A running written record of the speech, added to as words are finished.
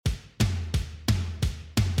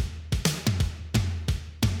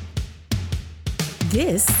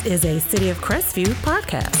This is a City of Crestview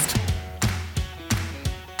podcast.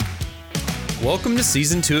 Welcome to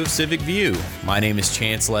Season 2 of Civic View. My name is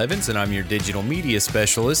Chance Levins, and I'm your digital media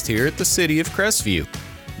specialist here at the City of Crestview.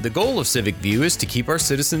 The goal of Civic View is to keep our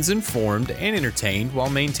citizens informed and entertained while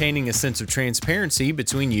maintaining a sense of transparency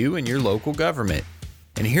between you and your local government.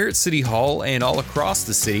 And here at City Hall and all across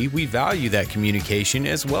the city, we value that communication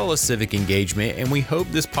as well as civic engagement, and we hope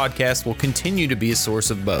this podcast will continue to be a source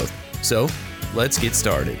of both. So, let's get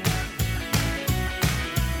started.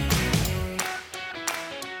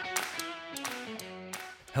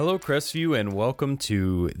 Hello, Crestview, and welcome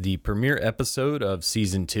to the premiere episode of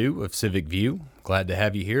Season 2 of Civic View. Glad to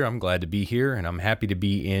have you here. I'm glad to be here, and I'm happy to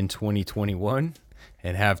be in 2021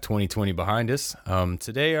 and have 2020 behind us.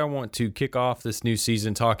 Today, I want to kick off this new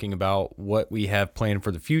season talking about what we have planned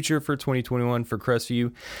for the future for 2021 for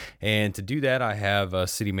Crestview. And to do that, I have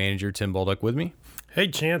City Manager Tim Bolduc with me. Hey,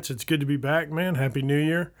 Chance, it's good to be back, man. Happy New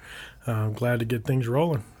Year. I'm glad to get things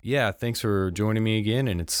rolling. Yeah, thanks for joining me again,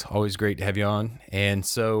 and it's always great to have you on. And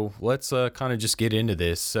so let's kind of just get into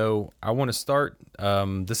this. So I want to start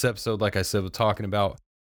this episode, like I said, with talking about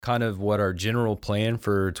kind of what our general plan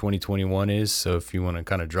for 2021 is. So if you want to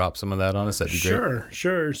kind of drop some of that on us, that'd be great.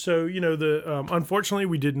 Sure. So, unfortunately,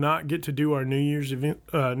 we did not get to do our New Year's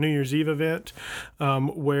Eve event,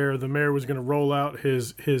 where the mayor was going to roll out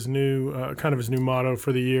his new his new motto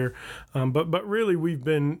for the year. But really, we've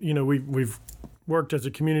been, we've worked as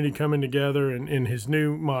a community coming together, and his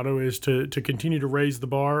new motto is to continue to raise the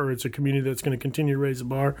bar, or it's a community that's going to continue to raise the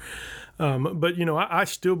bar. But I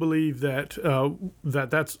still believe that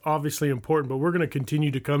that's obviously important, but we're going to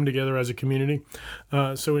continue to come together as a community.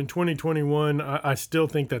 So in 2021, I still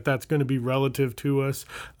think that that's going to be relative to us.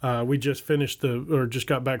 We just just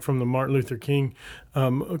got back from the Martin Luther King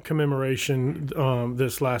commemoration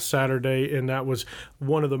this last Saturday, and that was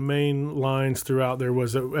one of the main lines throughout there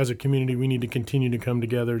was that as a community we need to continue to come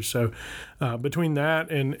together. So between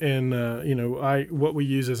that and what we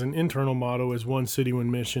use as an internal motto is one city,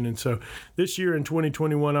 one mission. And so this year in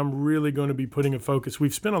 2021, I'm really going to be putting a focus.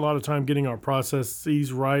 We've spent a lot of time getting our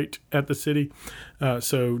processes right at the city,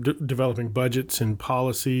 developing budgets and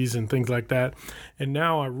policies and things like that. And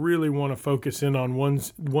now I really want to focus in on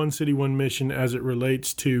one city, one mission as it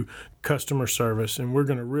relates to customer service. And we're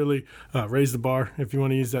going to really raise the bar, if you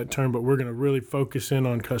want to use that term, but we're going to really focus in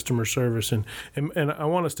on customer service. And I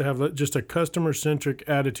want us to have just a customer-centric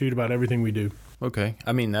attitude about everything we do. Okay.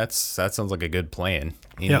 I mean, that sounds like a good plan.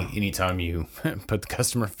 Anytime you put the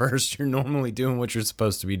customer first, you're normally doing what you're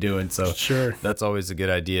supposed to be doing. So sure, that's always a good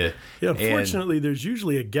idea. Yeah, unfortunately, there's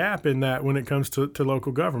usually a gap in that when it comes to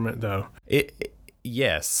local government, though.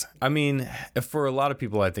 Yes. I mean, for a lot of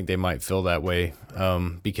people, I think they might feel that way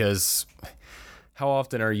because how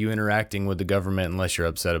often are you interacting with the government unless you're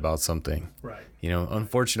upset about something? Right.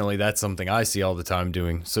 Unfortunately, that's something I see all the time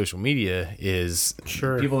doing social media is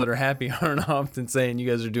people that are happy aren't often saying you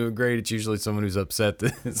guys are doing great. It's usually someone who's upset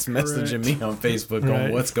that's messaging me on Facebook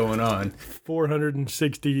on what's going on.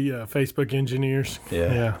 460 Facebook engineers.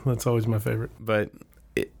 Yeah, that's always my favorite.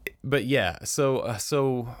 But yeah,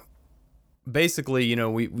 so basically,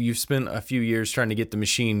 you've spent a few years trying to get the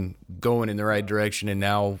machine going in the right direction, and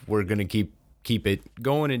now we're going to keep it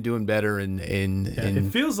going and doing better. And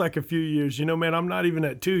it feels like a few years. Man, I'm not even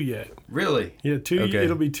at 2 yet. Really? Yeah, 2. Okay.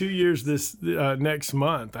 It'll be 2 years this next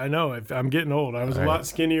month. I know. I'm getting old. I was a lot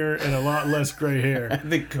skinnier and a lot less gray hair. I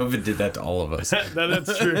think COVID did that to all of us.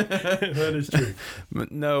 That's true. That is true.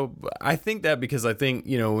 No, I think that because I think,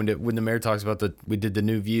 when the mayor talks about we did the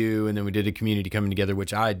new view and then we did a community coming together,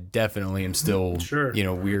 which I definitely am still, sure.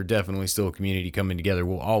 We're definitely still a community coming together.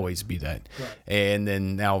 We'll always be that. Right. And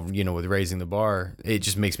then now, with raising the bar, it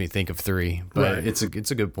just makes me think of 3, but right. It's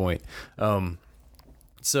a good point.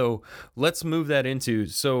 So let's move that into,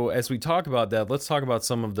 so as we talk about that, let's talk about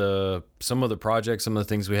some of the projects, some of the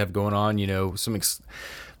things we have going on,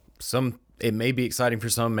 some it may be exciting for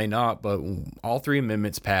some, may not, but all 3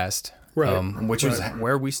 amendments passed. Right. Which is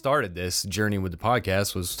where we started this journey with the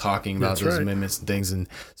podcast, was talking about those amendments and things. And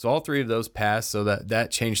so all 3 of those passed, so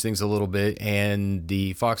that changed things a little bit. And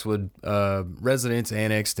the Foxwood residents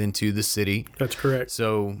annexed into the city. That's correct.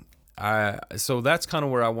 So that's kind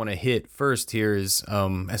of where I want to hit first here is, as a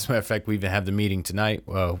matter of fact, we even have the meeting tonight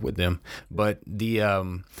with them. But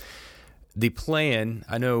the plan,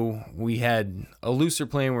 I know we had a looser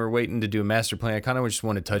plan. We were waiting to do a master plan. I kind of just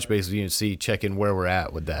want to touch base with you and check in where we're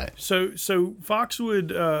at with that. So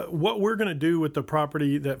Foxwood, what we're going to do with the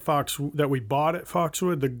property that we bought at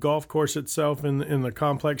Foxwood, the golf course itself in the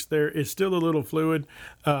complex there, is still a little fluid.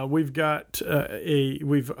 We've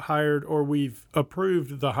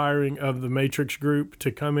approved the hiring of the Matrix Group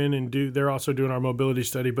to come in and they're also doing our mobility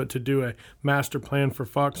study, but to do a master plan for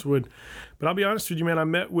Foxwood. But I'll be honest with you, man,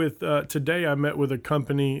 today I met with a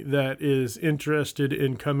company that is interested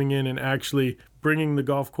in coming in and actually bringing the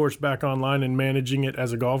golf course back online and managing it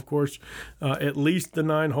as a golf course, at least the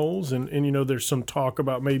 9 holes. And there's some talk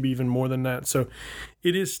about maybe even more than that. So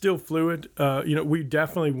it is still fluid. We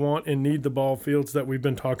definitely want and need the ball fields that we've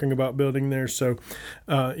been talking about building there. So,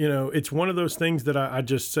 it's one of those things that I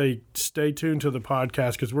just say, stay tuned to the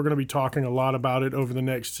podcast, because we're going to be talking a lot about it over the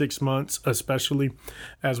next 6 months, especially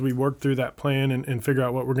as we work through that plan and figure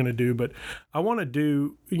out what we're going to do. But I want to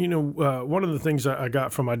do, one of the things I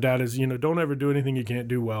got from my dad is, don't ever do anything you can't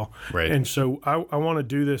do well. Right. And so I want to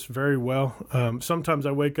do this very well. Sometimes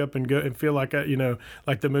I wake up and go and feel like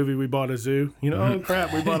like the movie We Bought a Zoo. Oh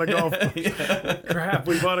crap, we bought a golf course. Crap,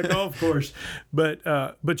 we bought a golf course. But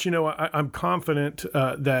I'm confident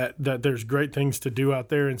that there's great things to do out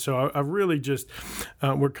there. And so I really just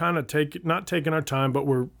we're kind of not taking our time, but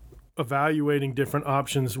we're evaluating different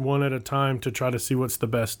options one at a time to try to see what's the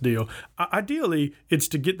best deal. Ideally, it's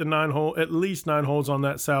to get the at least 9 holes on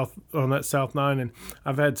that south 9, and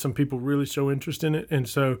I've had some people really show interest in it, and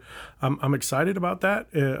so I'm excited about that.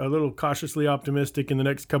 A little cautiously optimistic. In the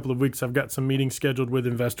next couple of weeks, I've got some meetings scheduled with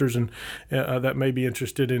investors and that may be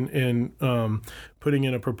interested in putting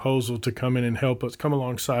in a proposal to come in and help us, come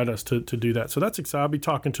alongside us to do that. So that's exciting. I'll be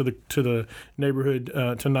talking to the neighborhood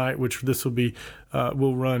tonight, which this will be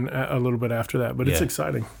we'll run a little bit after that, but it's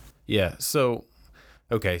exciting. Yeah. So,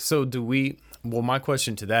 okay. So my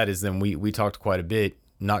question to that is then we talked quite a bit,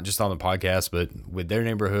 not just on the podcast, but with their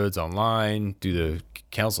neighborhoods online, do the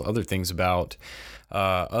council, other things about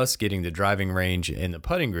us getting the driving range and the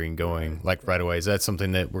putting green going like right away. Is that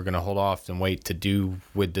something that we're going to hold off and wait to do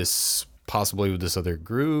with this, possibly with this other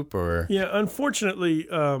group? Or unfortunately,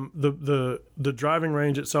 the driving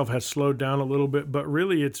range itself has slowed down a little bit, but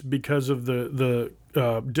really it's because of the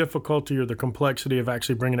difficulty or the complexity of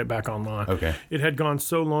actually bringing it back online. Okay. It had gone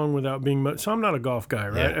so long without being so I'm not a golf guy,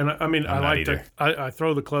 right? Yeah. And I mean, I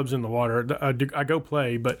throw the clubs in the water. I go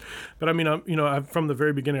play, but I mean, from the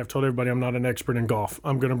very beginning, I've told everybody I'm not an expert in golf.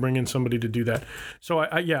 I'm going to bring in somebody to do that. So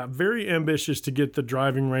very ambitious to get the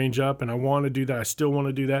driving range up, and I want to do that. I still want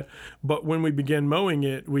to do that. But when we began mowing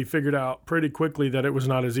it, we figured out pretty quickly that it was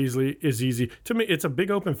not as easy. To me, it's a big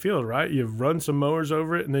open field, right? You run some mowers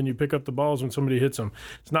over it, and then you pick up the balls when somebody hits them.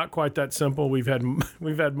 It's not quite that simple. We've had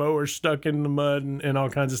mowers stuck in the mud and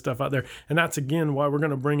all kinds of stuff out there, and that's again why we're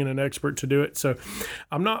going to bring in an expert to do it. So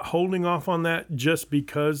I'm not holding off on that just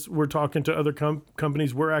because we're talking to other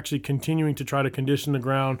companies. We're actually continuing to try to condition the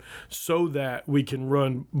ground so that we can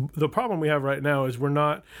run. The problem we have right now is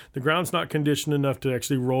the ground's not conditioned enough to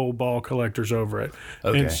actually roll ball collectors over it.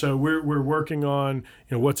 Okay. And so we're working on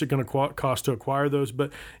what's it going to cost to acquire those.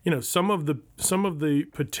 But some of the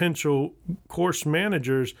potential course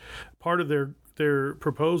managers, part of their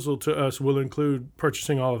proposal to us will include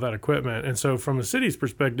purchasing all of that equipment. And so from the city's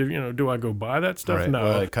perspective, do I go buy that stuff? Right. No.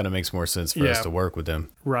 Well, it kind of makes more sense for us to work with them.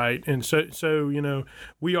 Right. And so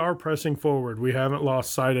we are pressing forward. We haven't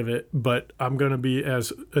lost sight of it, but I'm going to be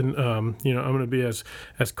as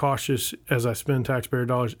cautious as I spend taxpayer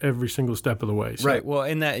dollars every single step of the way. So. Right. Well,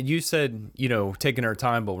 in that you said, taking our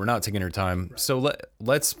time, but we're not taking our time. Right. So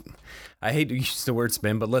let's, I hate to use the word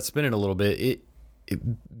spin, but let's spin it a little bit.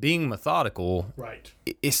 Being methodical, right?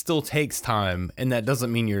 It still takes time, and that doesn't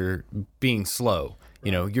mean you're being slow.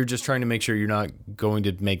 Right. You're just trying to make sure you're not going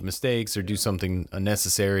to make mistakes or do something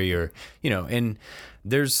unnecessary, or and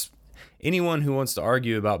there's anyone who wants to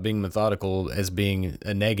argue about being methodical as being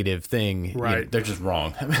a negative thing, right? They're just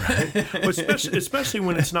wrong. Right. Well, especially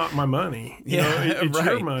when it's not my money. It's right.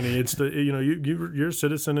 Your money. It's you're a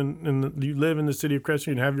citizen and you live in the city of Crestview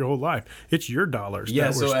and have your whole life. It's your dollars.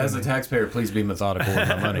 Yeah. So as a taxpayer, please be methodical with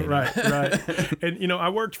my money. Right. And I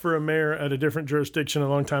worked for a mayor at a different jurisdiction a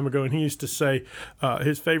long time ago, and he used to say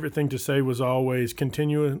his favorite thing to say was always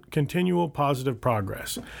continual positive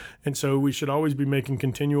progress. And so we should always be making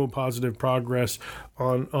continual positive positive progress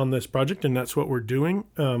on this project, and that's what we're doing.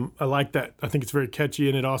 I like that. I think it's very catchy,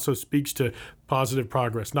 and it also speaks to positive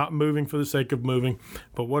progress, not moving for the sake of moving,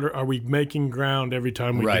 but what are we making ground every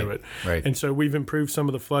time we do it? Right. And so we've improved some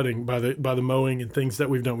of the flooding by the mowing and things that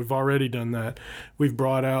we've done. We've already done that. We've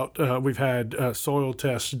brought out, we've had soil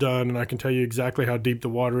tests done, and I can tell you exactly how deep the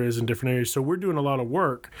water is in different areas. So we're doing a lot of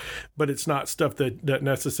work, but it's not stuff that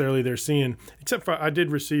necessarily they're seeing. Except for I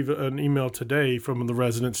did receive an email today from the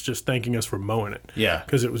residents just thanking us for mowing it. Yeah,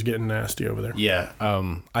 because it was getting nasty over there. Yeah,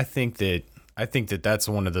 I think that that's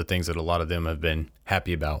one of the things that a lot of them have been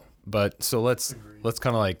happy about. But so let's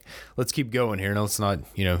kind of let's keep going here, and let's not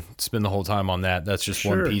spend the whole time on that. That's just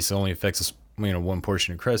one piece. It only affects us, one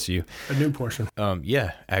portion of Crestview. A new portion.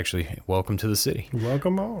 Yeah, actually, welcome to the city.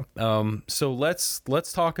 Welcome on. So let's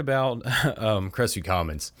talk about Crestview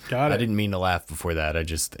Commons. Got it. I didn't mean to laugh before that.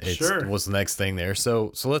 It was the next thing there.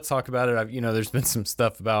 So let's talk about it. There's been some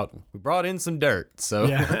stuff about we brought in some dirt. So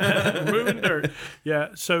yeah, moving dirt. Yeah.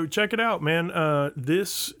 So check it out, man.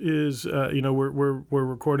 This is we're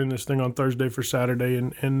recording this thing on Thursday for Saturday,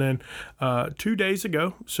 and then 2 days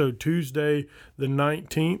ago, so Tuesday the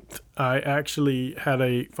 19th. I actually had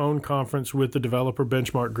a phone conference with the developer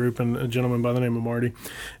benchmark group and a gentleman by the name of Marty.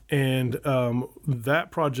 And that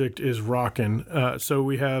project is rocking. So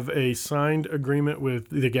we have a signed agreement with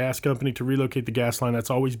the gas company to relocate the gas line. That's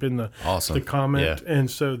always been the comment. Yeah. And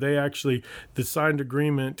so the signed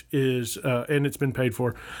agreement is, and it's been paid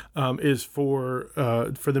for, is for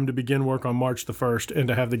them to begin work on March the 1st and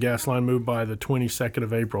to have the gas line moved by the 22nd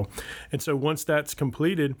of April. And so once that's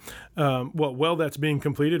completed, while that's being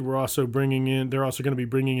completed, they're also going to be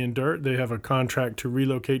bringing in dirt. They have a contract to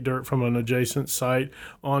relocate dirt from an adjacent site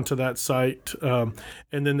onto that site, and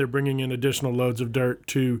then they're bringing in additional loads of dirt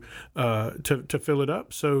to fill it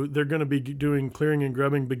up. So they're going to be doing clearing and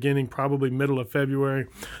grubbing beginning probably middle of February,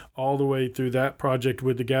 all the way through that project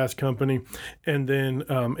with the gas company, and then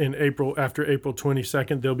in April, after April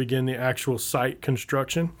 22nd, they'll begin the actual site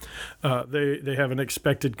construction. They have an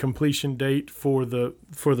expected completion date for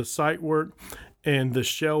the site work and the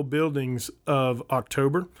shell buildings of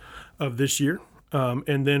October of this year.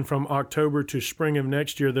 And then from October to spring of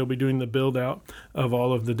next year, they'll be doing the build out of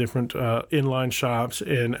all of the different inline shops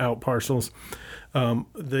and out parcels.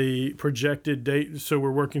 The projected date, so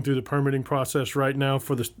we're working through the permitting process right now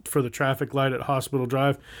for the traffic light at Hospital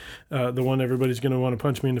Drive, the one everybody's going to want to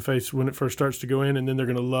punch me in the face when it first starts to go in, and then they're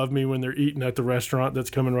going to love me when they're eating at the restaurant that's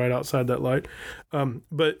coming right outside that light.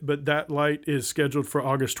 But that light is scheduled for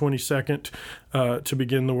August 22nd to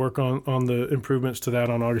begin the work on the improvements to that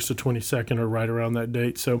on August the 22nd or right around that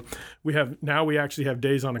date. So we actually have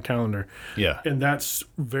days on a calendar. Yeah. And that's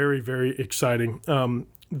very, very exciting.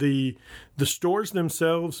 The stores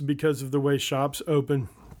themselves, because of the way shops open,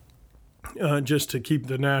 just to keep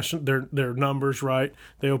their numbers right,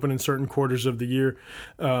 they open in certain quarters of the year.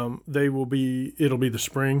 It'll be the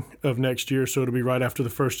spring of next year, so it'll be right after the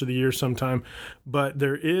first of the year sometime. But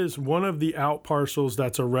there is one of the out parcels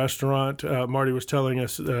that's a restaurant. Marty was telling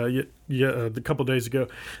us a couple days ago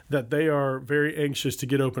that they are very anxious to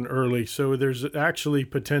get open early. So there's actually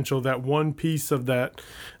potential that one piece of that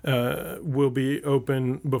will be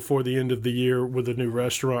open before the end of the year with a new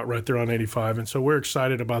restaurant right there on 85. And so we're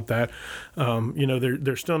excited about that.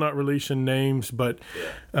 They're still not releasing names, but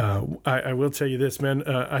I will tell you this, man.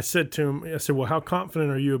 I said to him, well, how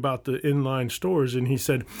confident are you about the inline stores? And he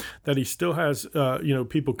said that he still has,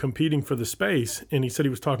 people competing for the space. And he said he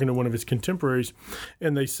was talking to one of his contemporaries,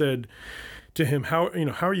 and they said to him, how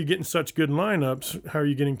are you getting such good lineups? How are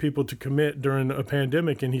you getting people to commit during a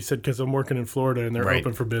pandemic? And he said, because I'm working in Florida and they're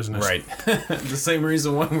open for business. Right. The same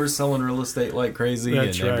reason why we're selling real estate like crazy.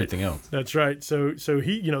 That's and right. Everything else. That's right. So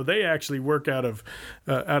he, they actually work out of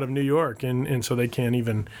New York, and so they can't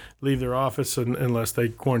even leave their office unless they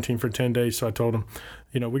quarantine for 10 days. So I told him,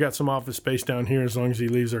 we got some office space down here. As long as he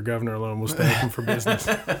leaves our governor alone, we'll stay open for business.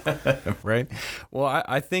 Right. Well,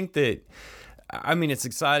 I think that, it's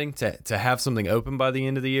exciting to have something open by the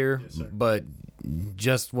end of the year, yes, but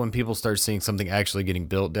just when people start seeing something actually getting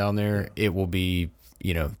built down there, it will be,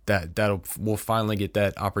 we'll finally get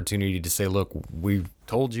that opportunity to say, look, we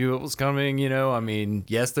told you it was coming,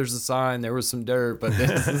 yes, there's a sign, there was some dirt, but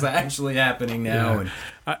this is actually happening now. Yeah. And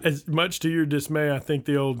as much to your dismay, I think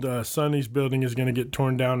the old Sonny's building is going to get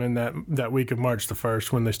torn down in that week of March the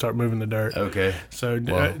 1st when they start moving the dirt. Okay. So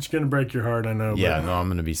it's going to break your heart, I know. Yeah, no, I'm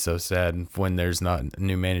going to be so sad when there's not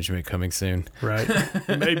new management coming soon. Right.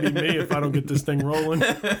 It may be me if I don't get this thing rolling.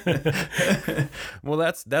 Well,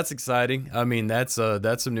 that's exciting. That's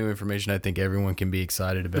some new information I think everyone can be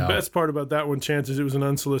excited about. The best part about that one, Chance, is it was an an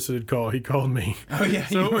unsolicited call. He called me. Oh yeah,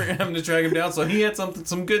 so, you were having to track him down, so he had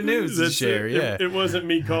some good news to share. Yeah, it wasn't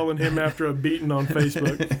me calling him after a beating on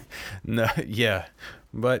Facebook. No, yeah,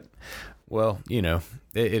 but well, you know,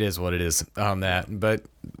 it is what it is on that. But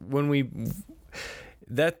when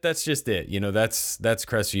that's just it. You know, that's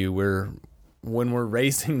Crestview. When we're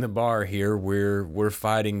raising the bar here, we're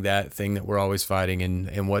fighting that thing that we're always fighting,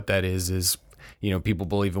 and what that is, you know, people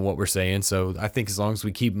believe in what we're saying. So I think as long as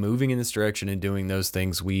we keep moving in this direction and doing those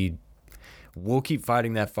things, we'll keep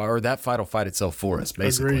fighting that fight, or that fight will fight itself for us,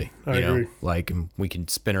 basically. I agree. Like, we can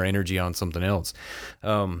spend our energy on something else.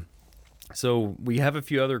 So we have a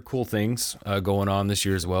few other cool things going on this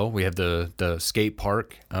year as well. We have the skate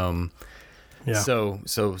park. Yeah.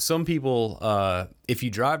 So some people, if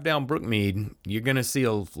you drive down Brookmead, you're going to see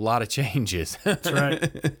a lot of changes. That's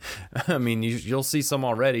right. I mean, you'll see some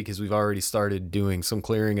already because we've already started doing some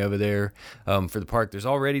clearing over there for the park. There's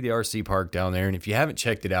already the RC park down there. And if you haven't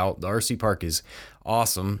checked it out, the RC park is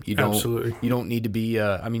awesome. Absolutely. You don't need to be,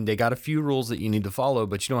 I mean, they got a few rules that you need to follow,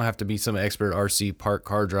 but you don't have to be some expert RC park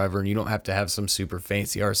car driver, and you don't have to have some super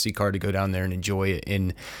fancy RC car to go down there and enjoy it.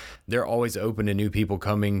 And they're always open to new people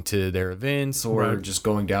coming to their events or just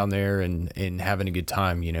going down there and having a good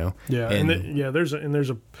time, you know? Yeah.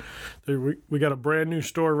 We got a brand new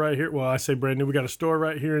store right here. Well, I say brand new. We got a store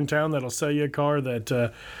right here in town that'll sell you a car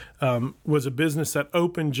that was a business that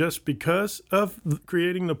opened just because of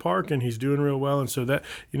creating the park, and he's doing real well. And so that,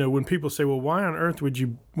 you know, when people say, well, why on earth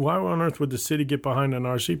would the city get behind an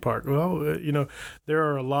RC park? Well, you know, there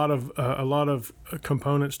are a lot of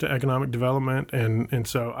components to economic development, and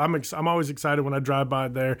so I'm always excited when I drive by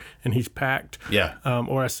there and he's packed. Yeah.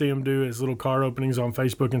 Or I see him do his little car openings on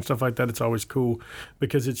Facebook and stuff like that. It's always cool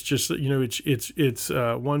because it's just, you know, it's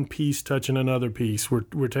one piece touching another piece.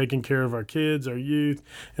 We're taking care of our kids, our youth,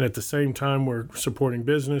 and at the same time we're supporting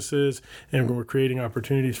businesses and we're creating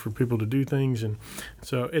opportunities for people to do things. And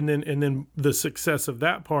so and then the success of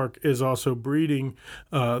that park is also breeding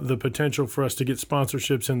the potential for us to get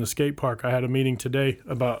sponsorships in the skate park. I had a meeting today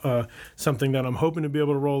about something that I'm hoping to be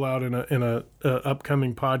able to roll out in a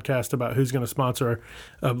upcoming podcast about who's going to sponsor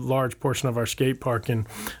a large portion of our skate park, and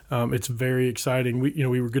it's very exciting.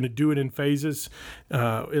 We were going to do it in phases.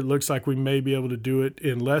 It looks like we may be able to do it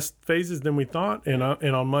in less phases than we thought, and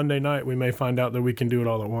on Monday night we may find out that we can do it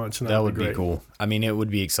all at once. And that would be cool. I mean, it would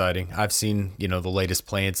be exciting. I've seen, you know, the latest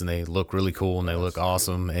plans, and they look really cool and they look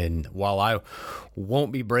awesome. And while I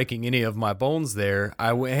won't be breaking any of my bones there,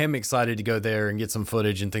 I am excited to go there and get some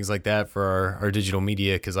footage and things like that for our digital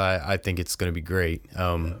media, because I think it's going to be great.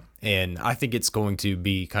 And I think it's going to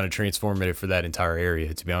be kind of transformative for that entire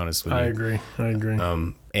area, to be honest with you. I agree.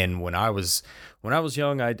 And when I was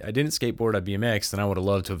young, I didn't skateboard, I BMX'd, and I would have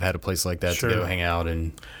loved to have had a place like that to go hang out.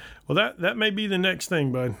 And well, that may be the next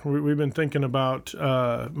thing, bud. We've been thinking about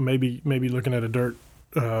maybe looking at a dirt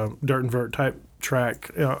and vert type track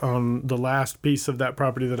on the last piece of that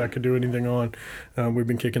property that I could do anything on. We've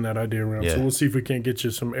been kicking that idea around, so we'll see if we can't get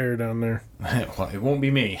you some air down there. Well, it won't be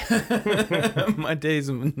me. My days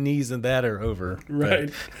and knees and that are over.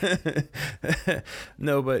 Right.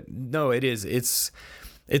 No, it is.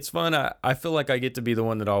 It's fun. I feel like I get to be the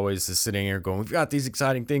one that always is sitting here going, we've got these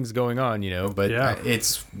exciting things going on, you know, but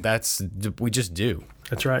we just do.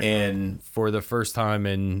 That's right. And for the first time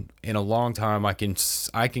in a long time, I can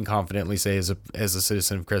confidently say as a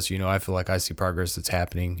citizen of Crestview, you know, I feel like I see progress that's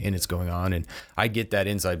happening and it's going on, and I get that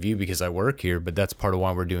inside view because I work here. But that's part of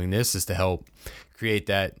why we're doing this, is to help create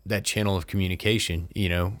that channel of communication, you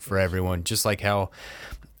know, for everyone. Just like how,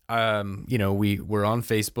 you know, we're on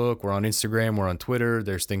Facebook, we're on Instagram, we're on Twitter.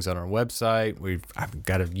 There's things on our website. I've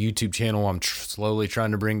got a YouTube channel I'm slowly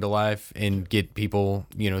trying to bring to life and get people,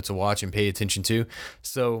 you know, to watch and pay attention to.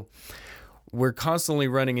 So we're constantly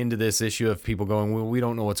running into this issue of people going, well, we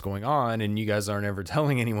don't know what's going on, and you guys aren't ever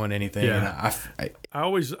telling anyone anything. Yeah. And I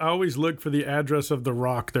always look for the address of the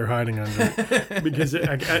rock they're hiding under, because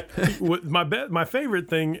my favorite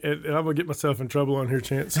thing, and I'm gonna get myself in trouble on here,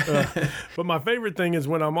 Chance. But my favorite thing is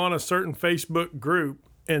when I'm on a certain Facebook group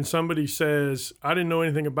and somebody says, I didn't know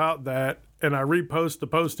anything about that, and I repost the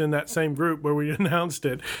post in that same group where we announced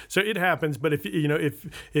it. So it happens. But if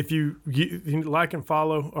you like and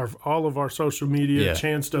follow all of our social media,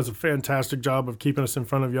 Chance does a fantastic job of keeping us in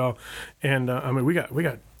front of y'all. And I mean, we got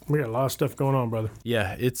a lot of stuff going on, brother.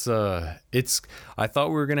 Yeah, it's I thought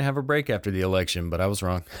we were gonna have a break after the election, but I was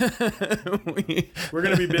wrong. We're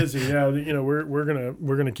gonna be busy. Yeah, you know, we're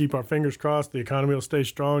gonna keep our fingers crossed. The economy will stay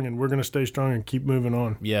strong, and we're gonna stay strong and keep moving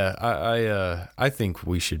on. Yeah, I think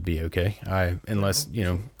we should be okay. Unless, you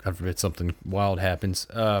know, God forbid something wild happens.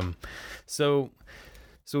 So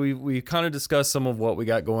we kind of discussed some of what we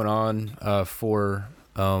got going on for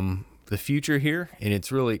the future here, and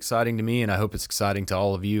it's really exciting to me, and I hope it's exciting to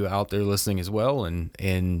all of you out there listening as well.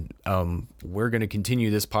 And we're going to continue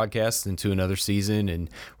this podcast into another season, and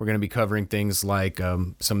we're going to be covering things like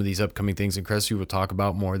some of these upcoming things in Crestview. We'll talk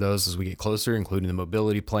about more of those as we get closer, including the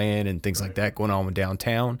mobility plan and things like that going on with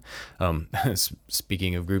downtown.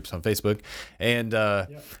 Speaking of groups on Facebook, and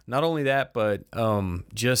not only that, but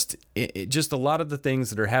just a lot of the things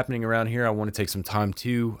that are happening around here. I want to take some time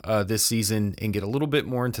to this season and get a little bit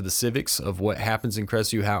more into the civics of what happens in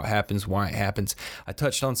Crestview, how it happens, why it happens. I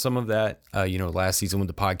touched on some of that, last season with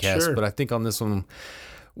the podcast, but I think on this one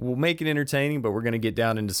we'll make it entertaining, but we're going to get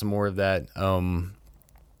down into some more of that, some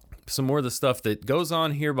more of the stuff that goes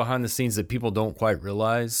on here behind the scenes that people don't quite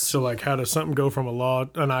realize. So, like, how does something go from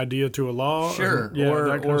an idea to a law? Sure.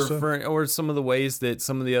 Or some of the ways that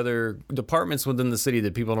some of the other departments within the city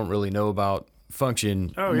that people don't really know about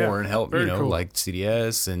function more and help, cool. Like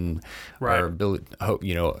CDS and our ability.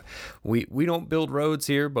 We don't build roads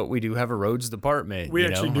here, but we do have a roads department. We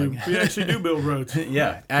actually do build roads. We do.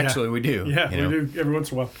 Yeah, we do every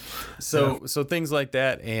once in a while. So things like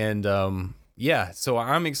that, and so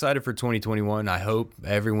I'm excited for 2021. I hope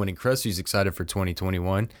everyone in Crestview is excited for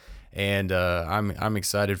 2021. And I'm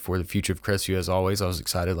excited for the future of Crestview as always. I was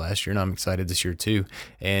excited last year, and I'm excited this year too.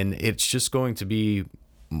 And it's just going to be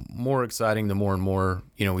more exciting the more and more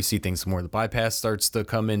we see things, the more the bypass starts to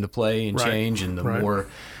come into play and change, and the more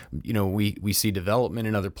we see development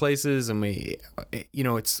in other places, and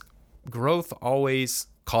it's growth always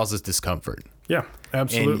causes discomfort. Yeah,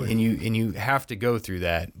 absolutely. And you have to go through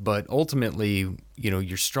that, but ultimately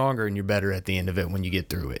you're stronger and you're better at the end of it when you get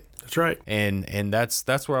through it. That's right. And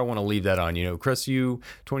that's where I want to leave that on. Crestview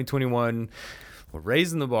 2021. We're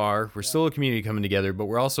raising the bar. We're still a community coming together, but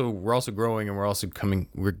we're also growing, and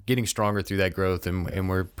we're getting stronger through that growth, and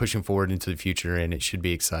we're pushing forward into the future, and it should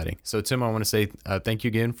be exciting. So Tim, I want to say thank you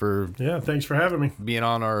again for thanks for having me, being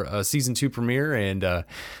on our season 2 premiere and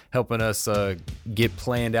helping us get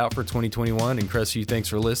planned out for 2021. And Crestview, thanks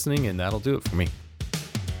for listening, and that'll do it for me.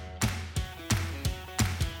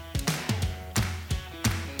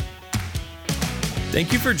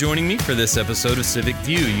 Thank you for joining me for this episode of Civic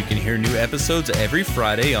View. You can hear new episodes every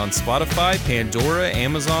Friday on Spotify, Pandora,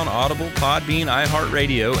 Amazon, Audible, Podbean,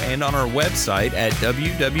 iHeartRadio, and on our website at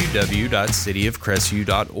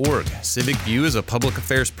www.cityofcrestview.org. Civic View is a public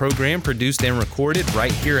affairs program produced and recorded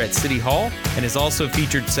right here at City Hall, and is also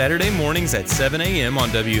featured Saturday mornings at 7 a.m. on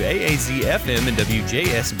WAAZ-FM and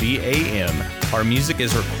WJSB-AM. Our music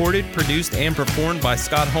is recorded, produced, and performed by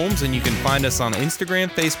Scott Holmes, and you can find us on Instagram,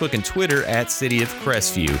 Facebook, and Twitter at City of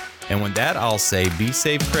Crestview. And with that, I'll say be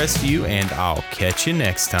safe, Crestview, and I'll catch you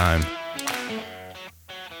next time.